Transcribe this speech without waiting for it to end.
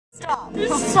Stop.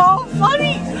 This is so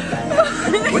funny.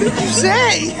 What did you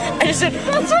say? I just said,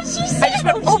 that's what she said. I just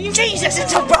went, oh Jesus,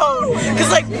 it's a bone.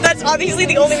 Because like, that's obviously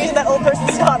the only reason that old person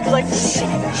stopped. They're like,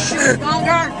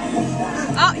 stronger.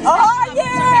 Oh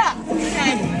yeah.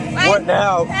 Okay. Wait. What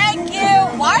now? Thank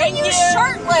you. Why are you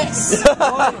shirtless?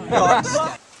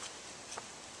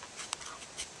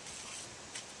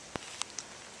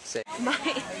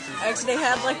 I actually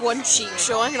had like one cheek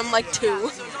showing and I'm like 2. Are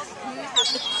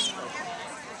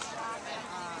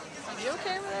you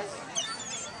okay with this?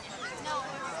 No.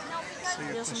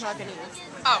 Yes, I'm talking to you.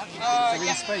 Oh, yeah.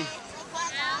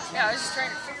 Yeah, I was just trying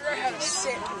to figure out how to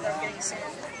sit without getting sand.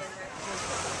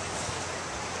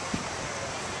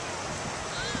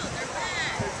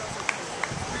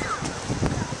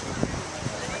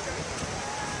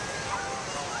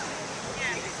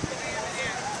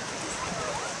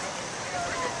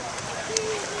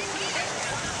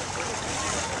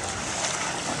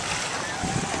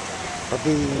 A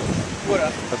bee. What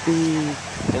up? A bee.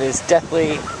 And his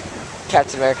deathly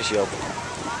Captain America shield.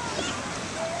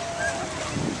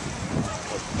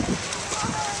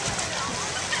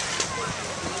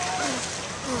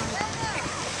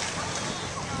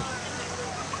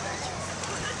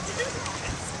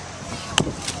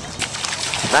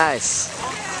 Nice.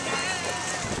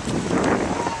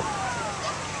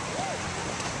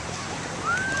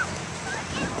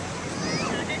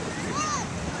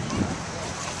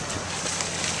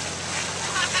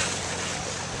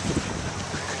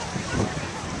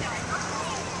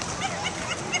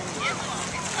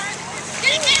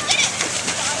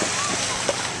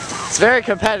 It's very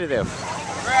competitive.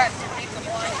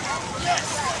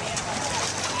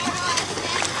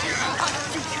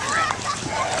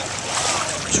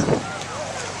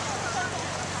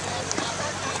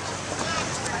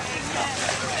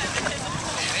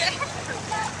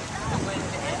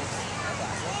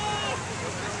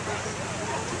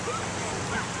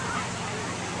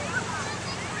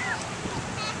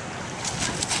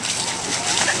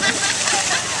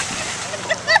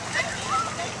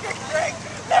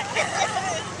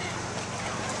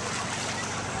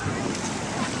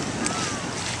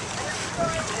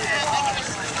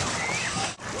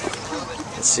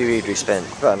 Seaweed, we spent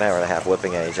about an hour and a half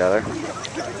whipping at each other.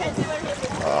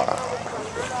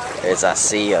 It's a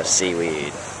sea of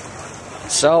seaweed.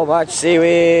 So much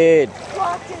seaweed!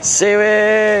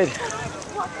 Seaweed!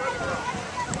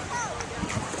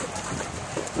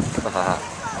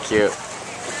 Cute.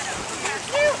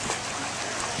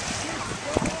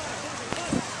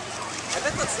 I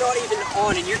bet that's not even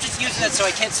on and you're just using it so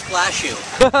I can't splash you.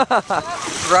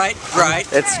 Right.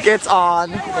 It's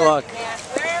on. Look.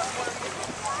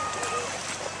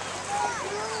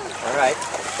 Alright.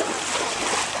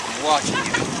 I'm watching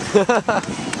you.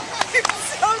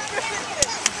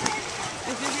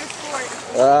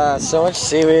 So much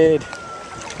seaweed.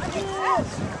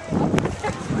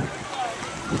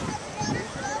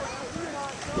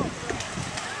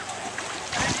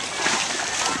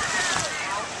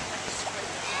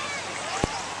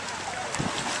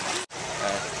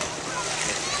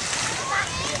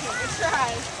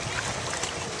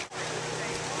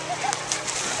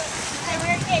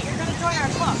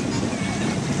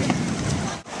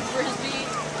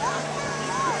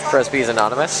 Frisbee's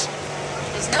anonymous.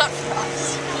 It's not for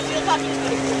us.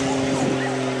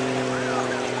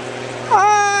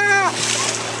 Ah!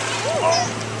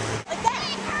 Like that.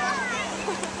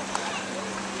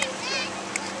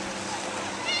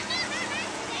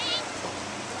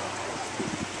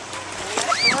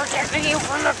 We're protecting you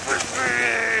from the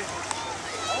frisbee.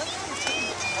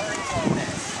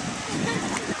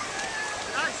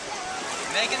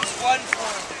 Megan's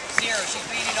 1-for-0. She's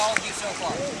beating all of you so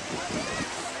far.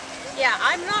 Yeah,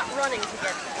 I'm not running to get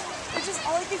that. It's just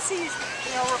all I can see is,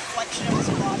 you know, reflection of his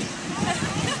body.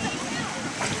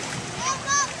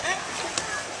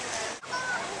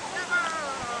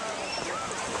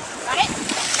 Got it?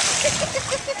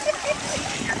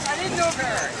 I didn't know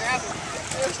her. Grab him.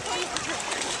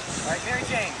 Alright, Mary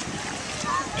Jane.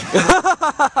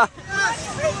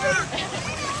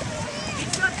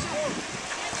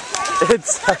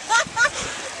 It's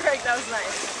Greg, that was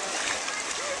nice.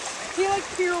 He like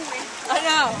pirouette. I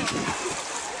know.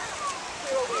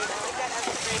 Pirouette. I like that as a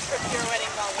phrase for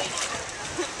pirouetting while waiting.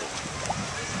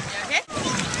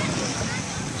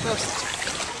 You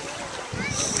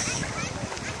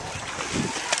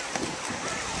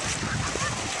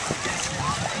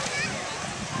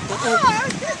okay?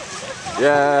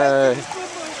 Yay!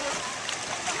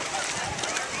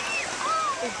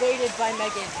 Evaded by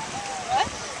Megan. What?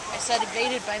 I said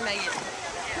evaded by Megan.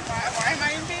 Why am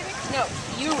I invading? No,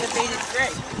 you evaded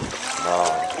Greg. Oh.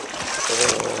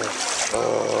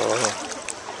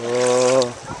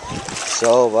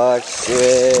 So much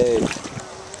seaweed.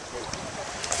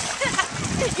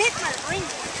 Hit my ring.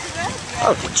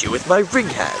 I'll hit you with my ring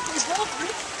hand.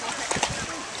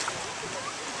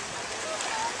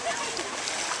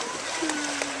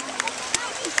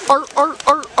 Ar, ar,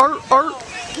 ar, ar, ar.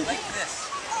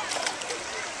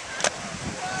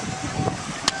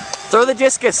 Throw the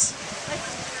discus.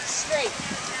 Straight.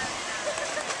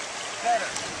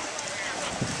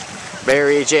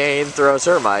 Mary Jane throws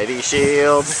her mighty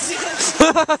shield.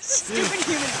 Stupid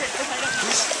human trick.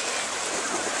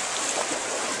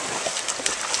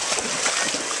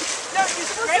 No, you're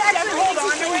supposed to actually hold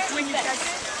on to it when you catch it.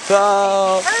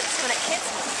 Oh, It hurts when it hits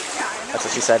me. Yeah, I know. that's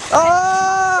what she said. Oh!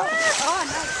 Oh,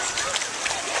 nice.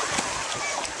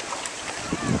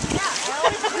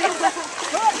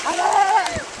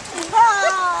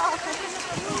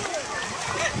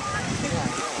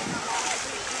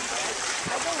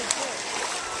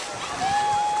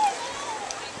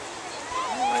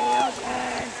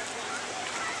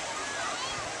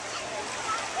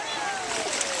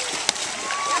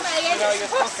 No, you're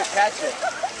supposed to catch it.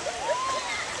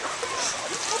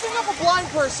 Looking up a blind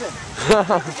person. You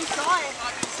saw it.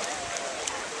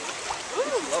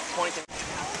 Love pointing.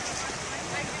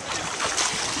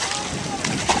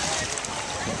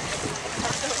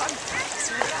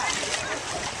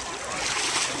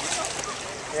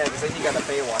 Yeah, because then you got a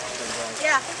Baywatch thing.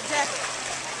 Yeah, exactly.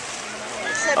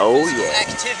 Oh yeah.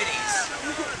 Activities.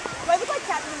 Do I look like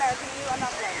Captain America to you? I'm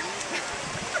not playing.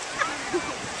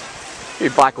 You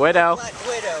Black Widow. Black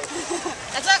Widow.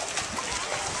 That's up.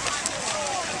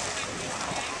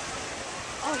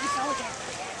 Oh, you fell again.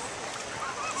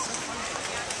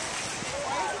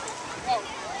 Oh,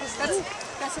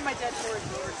 that's in my dead sword.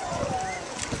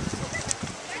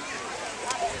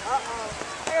 Uh-oh.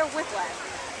 They're whiplash.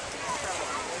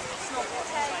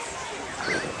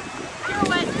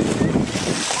 Pirouette.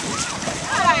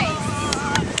 Nice.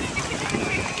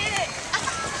 Did it.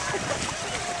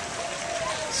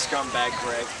 Scumbag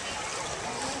Greg.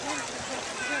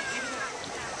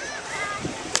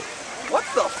 What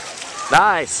the?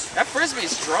 Nice. That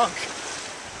frisbee's drunk.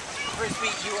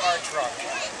 Frisbee, you are drunk.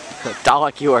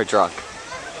 Dalek, you are drunk.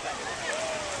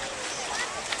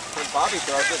 When Bobby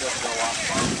throws it, doesn't go off.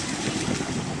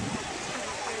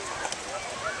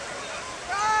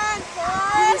 Run,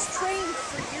 Forrest! He was trained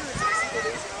for years in single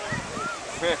days.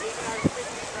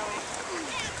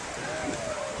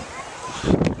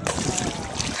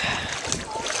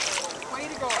 Way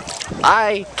to go.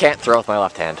 I can't throw with my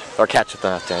left hand. Or catch with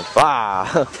my left hand.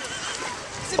 Ah.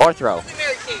 Or throw.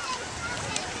 Mary Kate.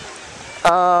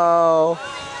 Oh.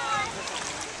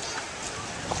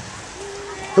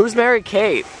 Who's Mary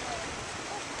Kate?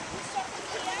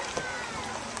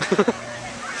 I'm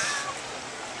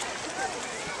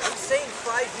saying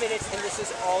 5 minutes and this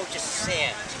is all just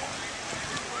sand.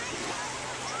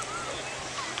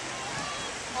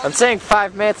 I'm saying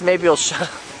 5 minutes, maybe you'll shut up.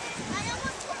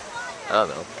 I don't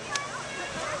know.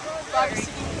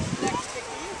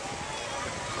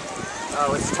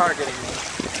 Oh, it's targeting me.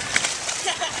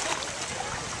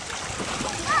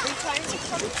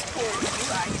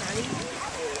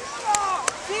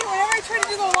 See, whenever I try to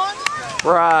do the long...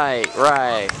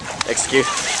 Right. Excuse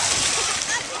me.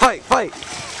 Fight!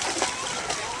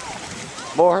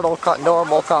 Normal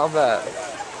combat.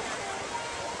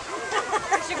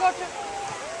 I should go up to...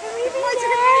 My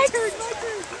turn.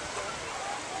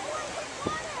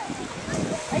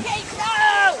 Okay,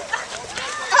 no!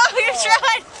 Oh, you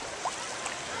tried!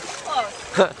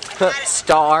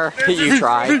 Star, you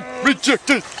tried.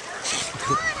 Rejected!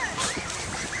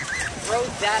 Throw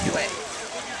that way.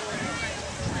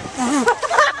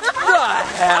 The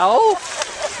hell?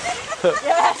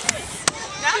 Yes!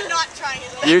 Now I'm not trying it.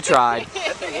 You tried.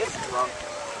 That thing is drunk.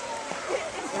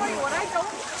 It's funny, when I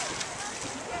don't...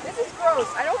 This is gross.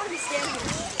 I don't want to be standing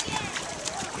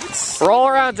here. Roll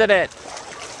around in it.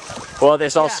 Well,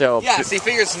 there's also... Yeah, see,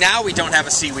 figures now we don't have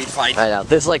a seaweed fight. I know.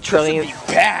 There's like trillions...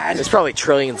 Bad! There's probably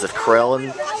trillions of krill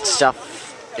and stuff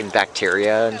and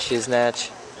bacteria and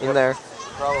shiznatch in there.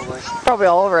 Probably. Probably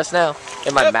all over us now.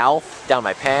 In my mouth, down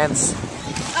my pants.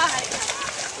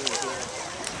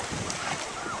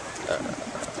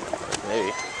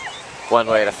 Maybe. One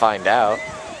way to find out.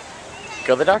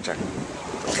 Go to the doctor.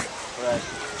 Right.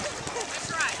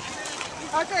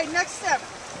 Okay, next step.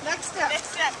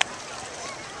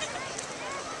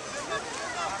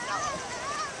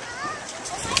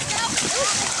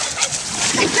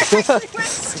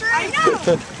 I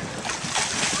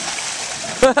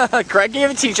know! Greg gave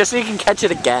it to you just so you can catch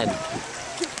it again.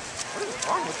 What is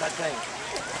wrong with that thing?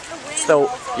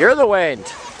 You're the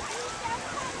wind.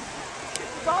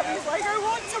 Bobby's like, I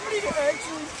want somebody to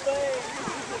actually play.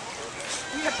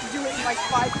 you have to do it in like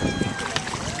 5 feet.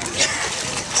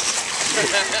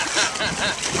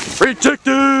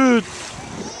 Rejected!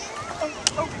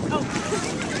 Oh.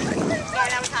 Sorry,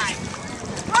 that was high.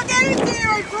 I'll get it there,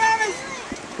 I promise!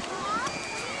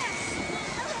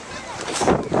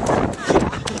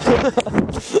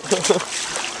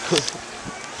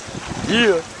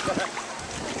 Yeah.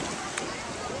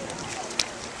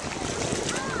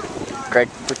 Greg,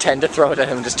 pretend to throw it at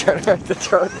him, just turn around to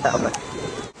throw it down there.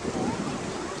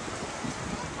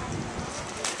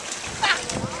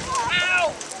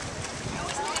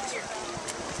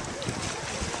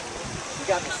 You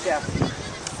got the step.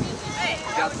 Hey,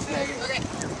 You got the snag. okay.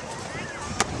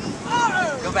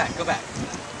 Go back. Go back.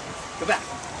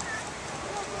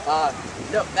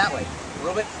 No, that way. A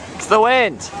little bit. It's the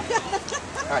wind!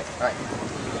 Alright.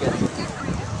 Good.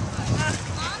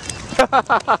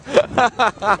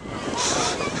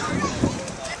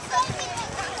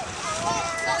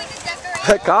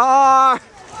 Car!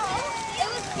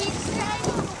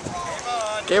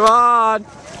 Come on!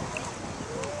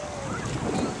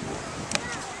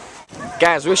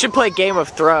 Guys, we should play Game of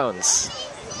Thrones,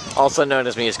 also known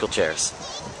as musical chairs.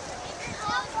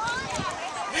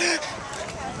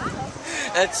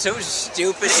 That's so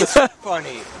stupid. It's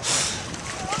funny.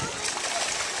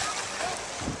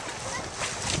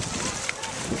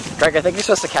 Greg, I think you're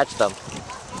supposed to catch them.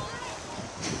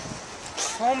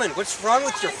 Coleman, what's wrong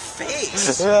with your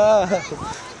face?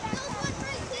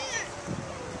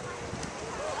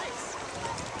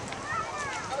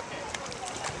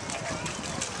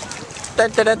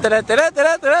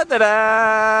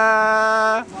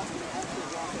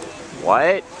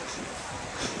 What?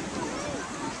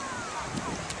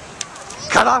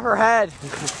 Cut off her head!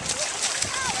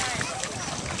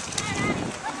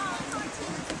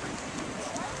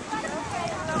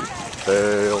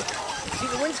 Fail. See,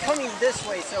 the wind's coming this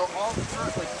way, so all the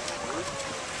turf was...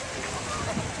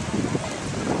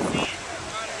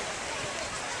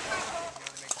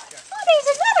 Oh, there's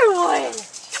another one!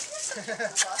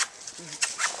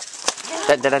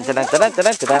 Da, da, da, da, da, da,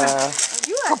 da, da, da.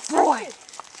 You are a boy!